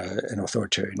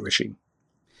regime.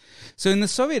 So in the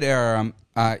Soviet era,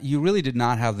 you really did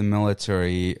not have the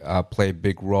military play a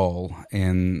big role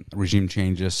in regime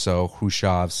changes. So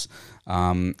Khrushchev's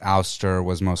ouster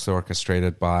was mostly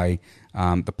orchestrated by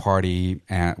the party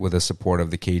with the support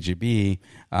of the KGB,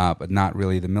 but not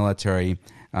really the military.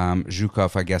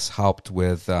 Zhukov, I guess, helped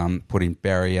with putting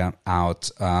Beria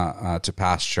out to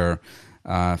pasture,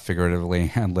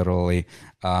 figuratively and literally.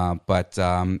 But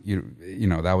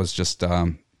that was just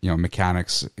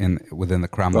mechanics within the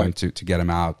Kremlin Right. to get him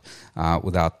out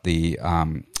without the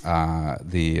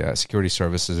security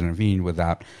services intervened with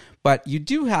that. But you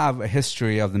do have a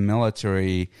history of the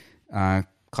military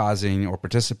causing or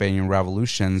participating in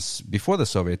revolutions before the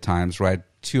Soviet times, right?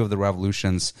 Two of the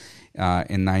revolutions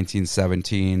in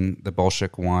 1917, the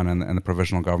Bolshevik one and the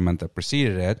provisional government that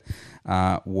preceded it,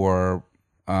 were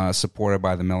supported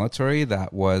by the military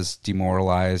that was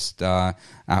demoralized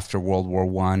after World War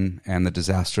I and the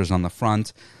disasters on the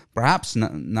front. Perhaps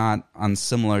not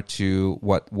unsimilar to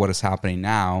what is happening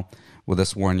now with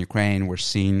this war in Ukraine. We're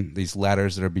seeing these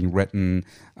letters that are being written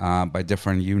by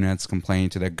different units complaining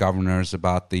to their governors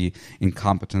about the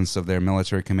incompetence of their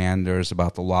military commanders,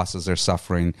 about the losses they're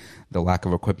suffering, the lack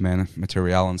of equipment,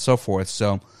 materiel, and so forth.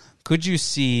 So could you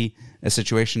see a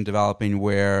situation developing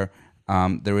where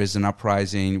there is an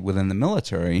uprising within the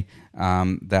military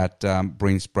that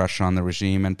brings pressure on the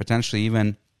regime and potentially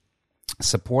even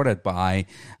supported by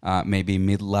maybe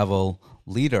mid-level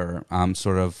leader,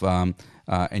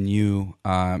 a new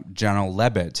General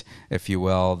Lebed, if you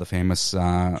will, the famous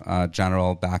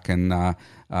general back in the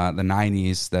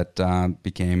 90s that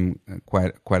became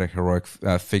quite a heroic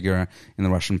figure in the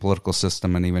Russian political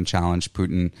system and even challenged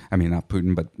Putin, not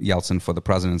Putin, but Yeltsin for the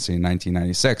presidency in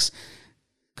 1996.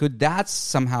 Could that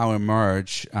somehow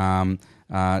emerge,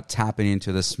 tapping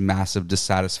into this massive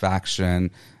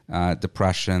dissatisfaction,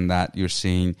 depression that you're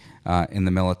seeing in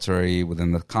the military,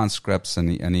 within the conscripts,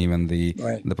 and even the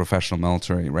professional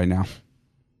military right now?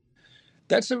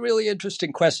 That's a really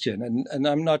interesting question, and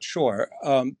I'm not sure.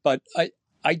 But I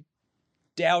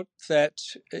doubt that.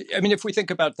 If we think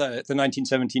about the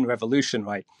 1917 revolution,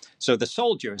 right? So the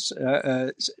soldiers,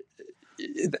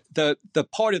 the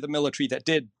part of the military that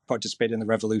did participate in the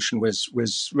revolution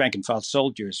was rank and file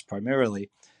soldiers primarily.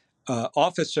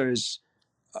 Officers,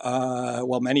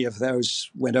 many of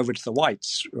those went over to the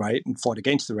whites, right, and fought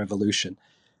against the revolution.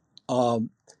 I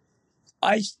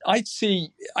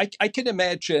can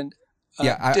imagine.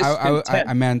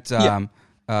 I meant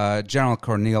General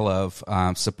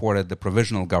Kornilov supported the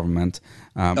provisional government,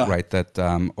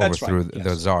 that overthrew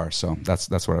the Tsar. So that's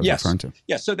what I was referring to.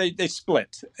 Yes, so they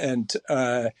split and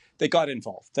they got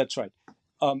involved. That's right.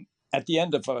 At the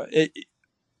end of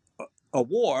a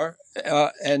war,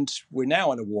 and we're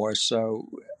now in a war, so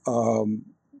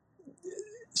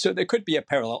there could be a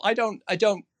parallel. I don't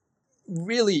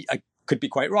really. I could be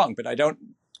quite wrong, but I don't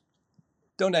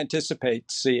anticipate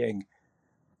seeing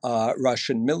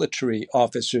Russian military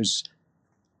officers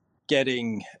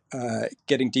getting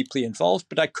deeply involved.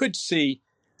 But I could see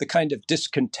the kind of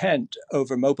discontent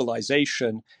over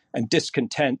mobilization and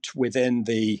discontent within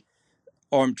the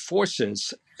armed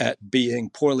forces at being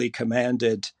poorly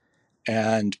commanded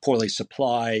and poorly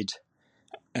supplied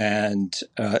and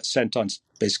sent on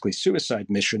basically suicide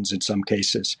missions in some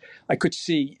cases. I could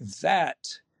see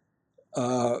that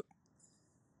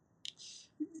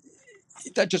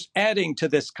just adding to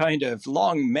this kind of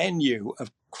long menu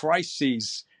of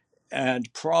crises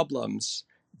and problems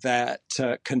that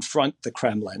confront the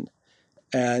Kremlin.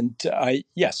 And I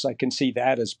can see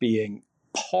that as being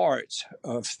part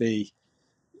of the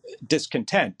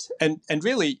discontent. And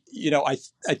really, I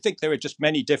think there are just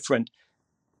many different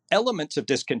elements of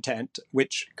discontent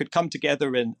which could come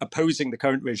together in opposing the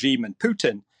current regime and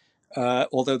Putin,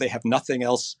 although they have nothing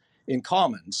else in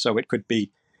common. So it could be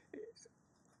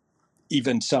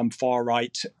even some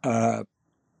far-right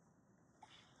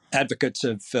advocates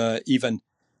of even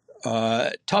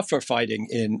tougher fighting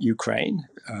in Ukraine.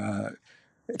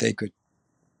 They could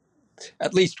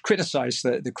at least criticize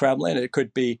the Kremlin. It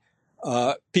could be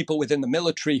people within the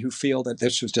military who feel that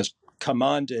this was just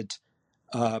commanded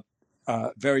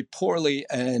very poorly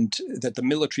and that the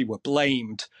military were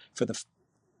blamed for the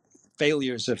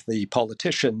failures of the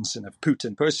politicians and of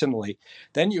Putin personally.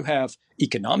 Then you have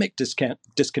economic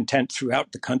discontent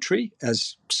throughout the country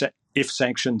as if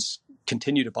sanctions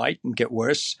continue to bite and get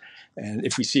worse, and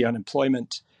if we see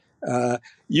unemployment.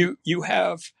 You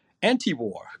have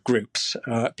anti-war groups,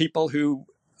 people who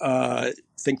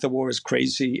think the war is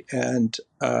crazy and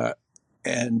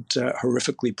and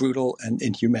horrifically brutal and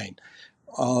inhumane.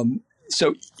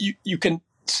 So you can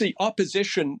see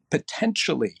opposition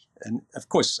potentially, and of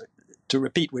course, to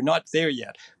repeat, we're not there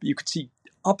yet, but you could see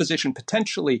opposition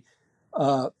potentially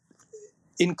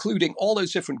including all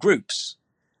those different groups.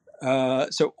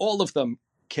 So all of them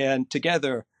can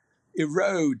together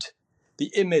erode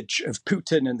the image of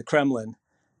Putin and the Kremlin,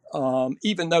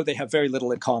 even though they have very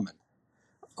little in common,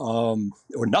 or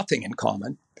nothing in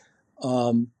common.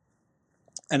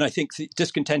 And I think the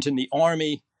discontent in the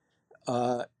army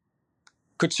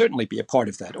could certainly be a part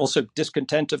of that. Also,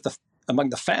 discontent among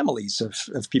the families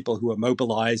of people who are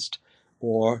mobilized,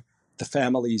 or the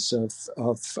families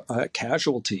of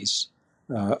casualties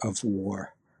of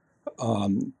war.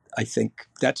 I think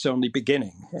that's only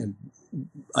beginning, and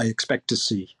I expect to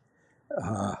see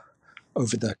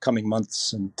over the coming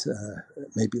months and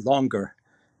maybe longer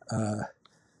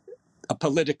a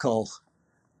political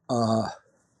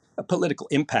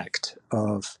impact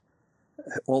of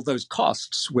all those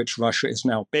costs which Russia is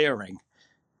now bearing,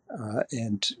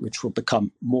 and which will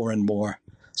become more and more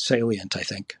salient, I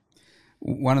think.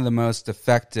 One of the most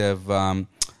effective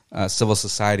civil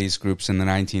societies groups in the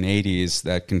 1980s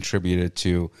that contributed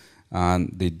to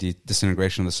the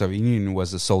disintegration of the Soviet Union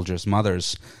was the Soldiers'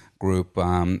 Mothers group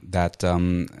that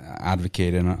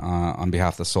advocated on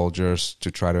behalf of the soldiers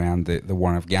to try to end the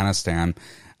war in Afghanistan.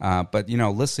 But,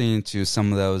 listening to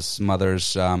some of those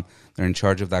mothers, they're in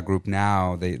charge of that group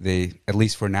now, they at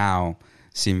least for now,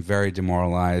 seem very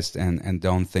demoralized and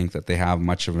don't think that they have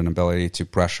much of an ability to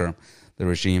pressure the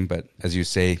regime. But as you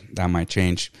say, that might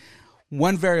change.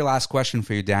 One very last question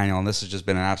for you, Daniel, and this has just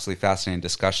been an absolutely fascinating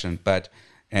discussion,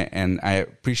 and I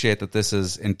appreciate that this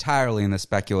is entirely in the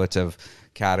speculative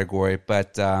category,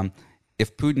 but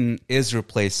if Putin is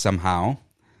replaced somehow,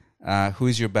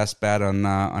 who's your best bet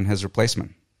on his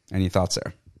replacement? Any thoughts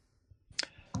there?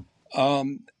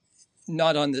 I'm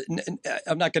not going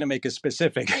to make a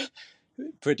specific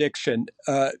prediction,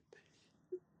 but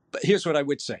here's what I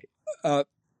would say.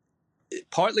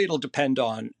 Partly it'll depend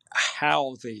on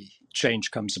how the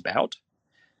change comes about.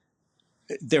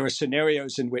 There are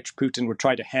scenarios in which Putin would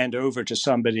try to hand over to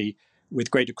somebody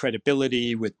with greater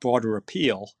credibility, with broader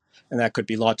appeal, and that could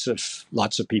be lots of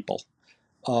people.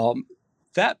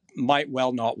 That might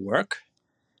well not work.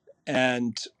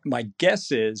 And my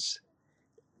guess is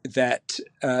that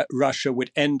Russia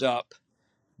would end up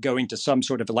going to some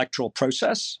sort of electoral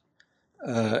process.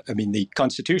 The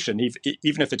Constitution,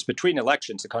 even if it's between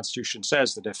elections, the Constitution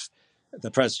says that if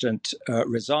the president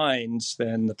resigns,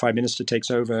 then the prime minister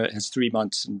takes over, has 3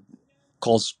 months, and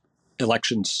calls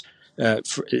elections,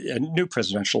 for new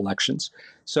presidential elections.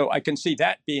 So I can see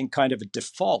that being kind of a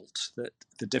default, that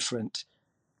the different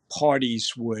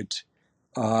parties would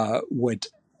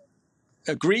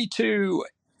agree to,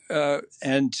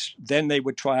 and then they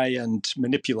would try and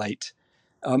manipulate.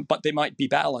 But they might be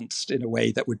balanced in a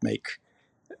way that would make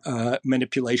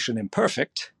manipulation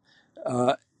imperfect.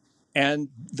 And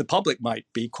the public might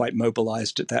be quite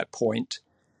mobilized at that point.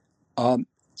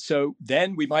 So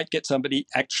then we might get somebody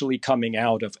actually coming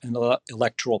out of an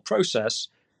electoral process.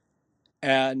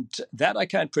 And that I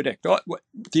can't predict.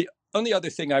 The only other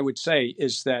thing I would say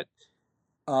is that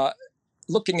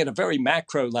looking at a very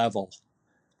macro level,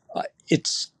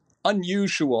 it's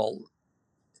unusual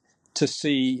to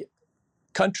see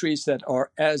countries that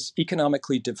are as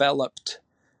economically developed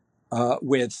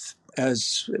with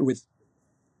as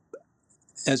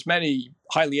many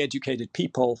highly educated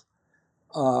people,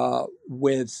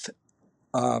 with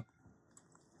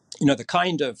the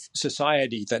kind of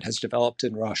society that has developed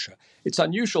in Russia. It's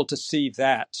unusual to see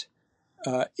that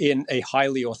in a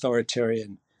highly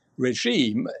authoritarian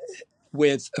regime,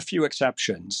 with a few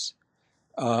exceptions.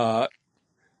 The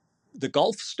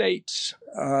Gulf states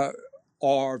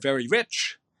are very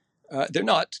rich. They're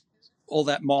not all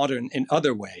that modern in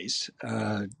other ways.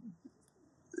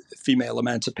 Female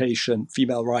emancipation,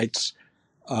 female rights,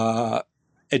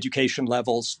 education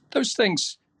levels, those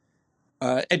things,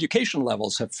 education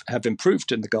levels have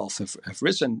improved in the Gulf, have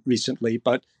risen recently,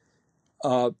 but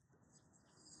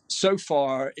so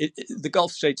far the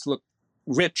Gulf states look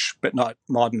rich but not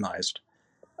modernized.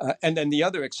 And then the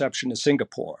other exception is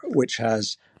Singapore, which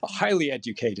has a highly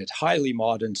educated, highly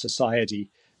modern society,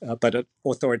 but an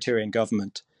authoritarian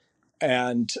government.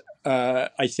 And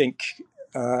I think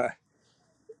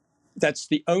that's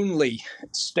the only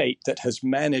state that has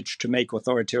managed to make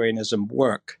authoritarianism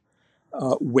work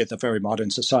with a very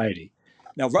modern society.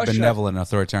 Now, Russia, benevolent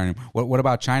authoritarian. What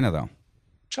about China, though?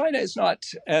 China is not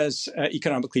as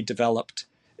economically developed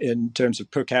in terms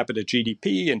of per capita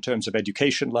GDP, in terms of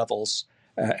education levels,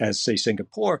 as, say,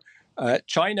 Singapore.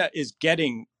 China is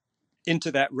getting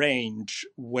into that range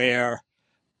where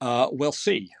we'll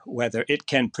see whether it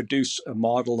can produce a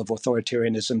model of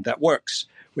authoritarianism that works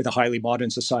with a highly modern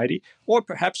society, or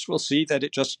perhaps we'll see that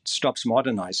it just stops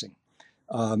modernizing.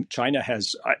 China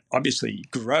has obviously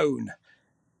grown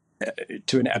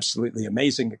to an absolutely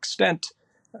amazing extent.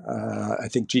 I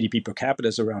think GDP per capita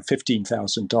is around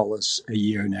 $15,000 a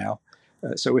year now.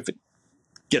 So if it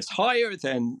gets higher,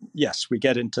 then yes, we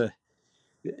get into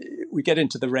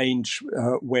the range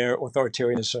where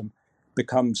authoritarianism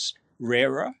becomes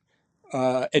rarer.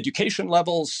 Education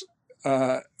levels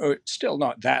are still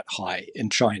not that high in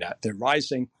China. They're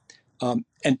rising. And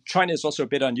China is also a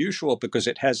bit unusual because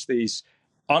it has these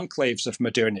enclaves of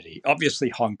modernity, obviously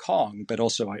Hong Kong, but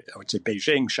also I would say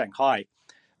Beijing, Shanghai.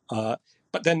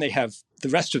 But then they have the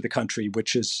rest of the country,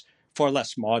 which is far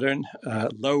less modern,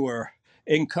 lower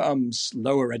incomes,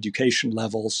 lower education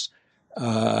levels,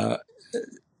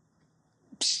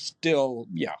 still,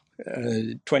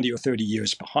 20 or 30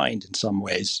 years behind in some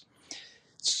ways.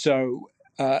 So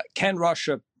can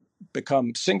Russia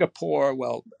become Singapore?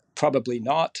 Well, probably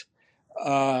not.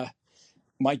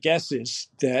 My guess is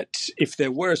that if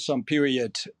there were some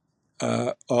period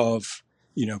of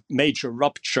major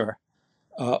rupture,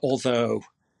 although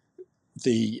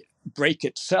the break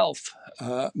itself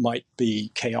might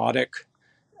be chaotic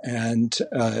and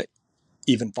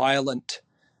even violent,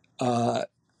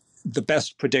 the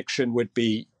best prediction would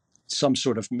be some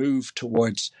sort of move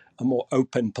towards a more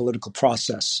open political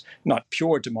process, not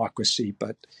pure democracy,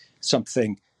 but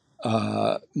something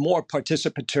more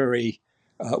participatory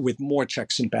with more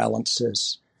checks and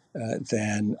balances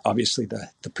than obviously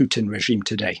the Putin regime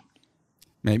today.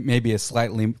 Maybe a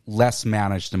slightly less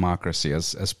managed democracy,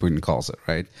 as Putin calls it,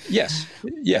 right? Yes.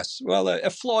 Well,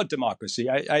 a flawed democracy.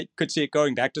 I could see it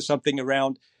going back to something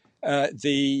around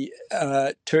the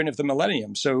turn of the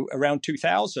millennium. So around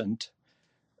 2000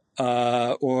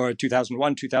 or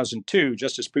 2001, 2002,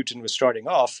 just as Putin was starting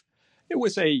off, it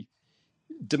was a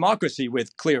democracy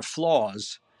with clear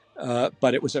flaws,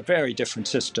 but it was a very different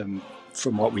system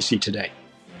from what we see today.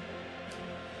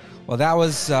 Well, that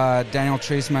was Daniel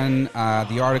Treisman.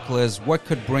 The article is What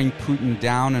Could Bring Putin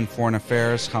Down in Foreign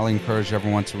Affairs. Highly encourage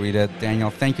everyone to read it. Daniel,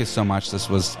 thank you so much. This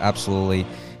was absolutely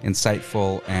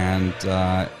insightful and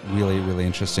really, really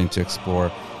interesting to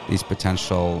explore these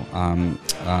potential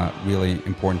really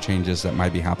important changes that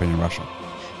might be happening in Russia.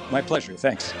 My pleasure.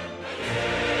 Thanks.